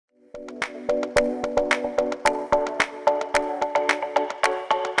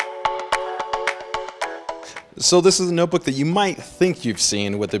So this is a notebook that you might think you've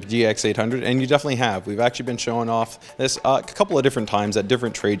seen with the GX800, and you definitely have. We've actually been showing off this a couple of different times at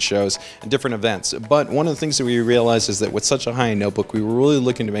different trade shows and different events. But one of the things that we realized is that with such a high-end notebook, we were really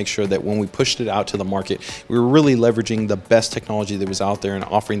looking to make sure that when we pushed it out to the market, we were really leveraging the best technology that was out there and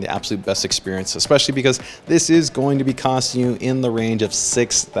offering the absolute best experience, especially because this is going to be costing you in the range of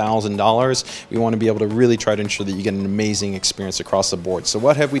 $6,000. We want to be able to really try to ensure that you get an amazing experience across the board. So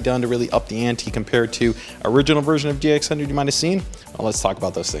what have we done to really up the ante compared to original version of GX100 you might have seen? Well, let's talk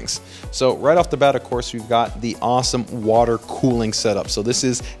about those things. So right off the bat, of course, we've got the awesome water cooling setup. So this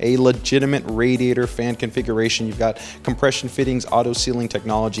is a legitimate radiator fan configuration. You've got compression fittings, auto sealing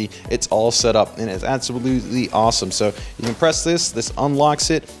technology. It's all set up and it's absolutely awesome. So you can press this unlocks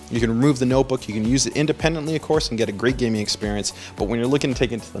it. You can remove the notebook. You can use it independently, of course, and get a great gaming experience. But when you're looking to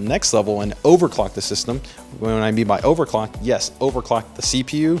take it to the next level and overclock the system, when I mean by overclock, yes, overclock the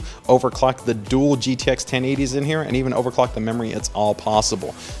CPU, overclock the dual GTX 1080s in here, and even overclock the memory. It's all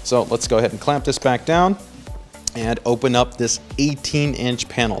possible. So let's go ahead and clamp this back down and open up this 18-inch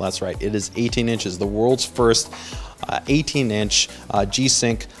panel. That's right, it is 18 inches, the world's first 18-inch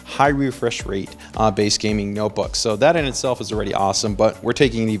G-Sync high refresh rate based gaming notebook. So that in itself is already awesome, but we're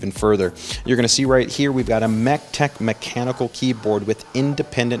taking it even further. You're going to see right here we've got a MechTech mechanical keyboard with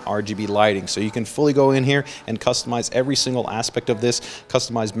independent RGB lighting. So you can fully go in here and customize every single aspect of this,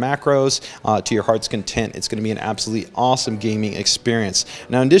 customize macros to your heart's content. It's going to be an absolutely awesome gaming experience.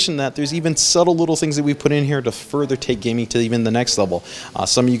 Now in addition to that, there's even subtle little things that we put in here to further take gaming to even the next level.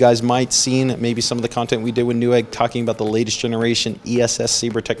 Some of you guys might seen maybe some of the content we did with Newegg talking about the latest generation ESS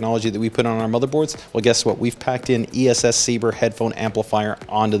Sabre technology that we put on our motherboards. Well, guess what? We've packed in ESS Sabre headphone amplifier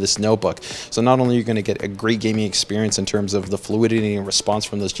onto this notebook. So not only are you going to get a great gaming experience in terms of the fluidity and response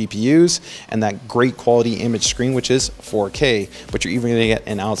from those GPUs and that great quality image screen, which is 4K, but you're even going to get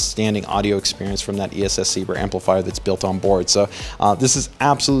an outstanding audio experience from that ESS Sabre amplifier that's built on board. So this is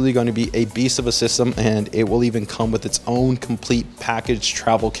absolutely going to be a beast of a system, and it will even come with its own complete package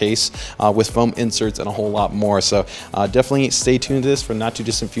travel case with foam inserts and a whole lot more. So definitely stay tuned to this for not too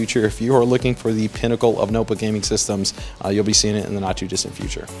distant future. If you are looking for the pinnacle of notebook gaming systems, you'll be seeing it in the not too distant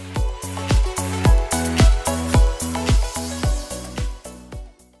future.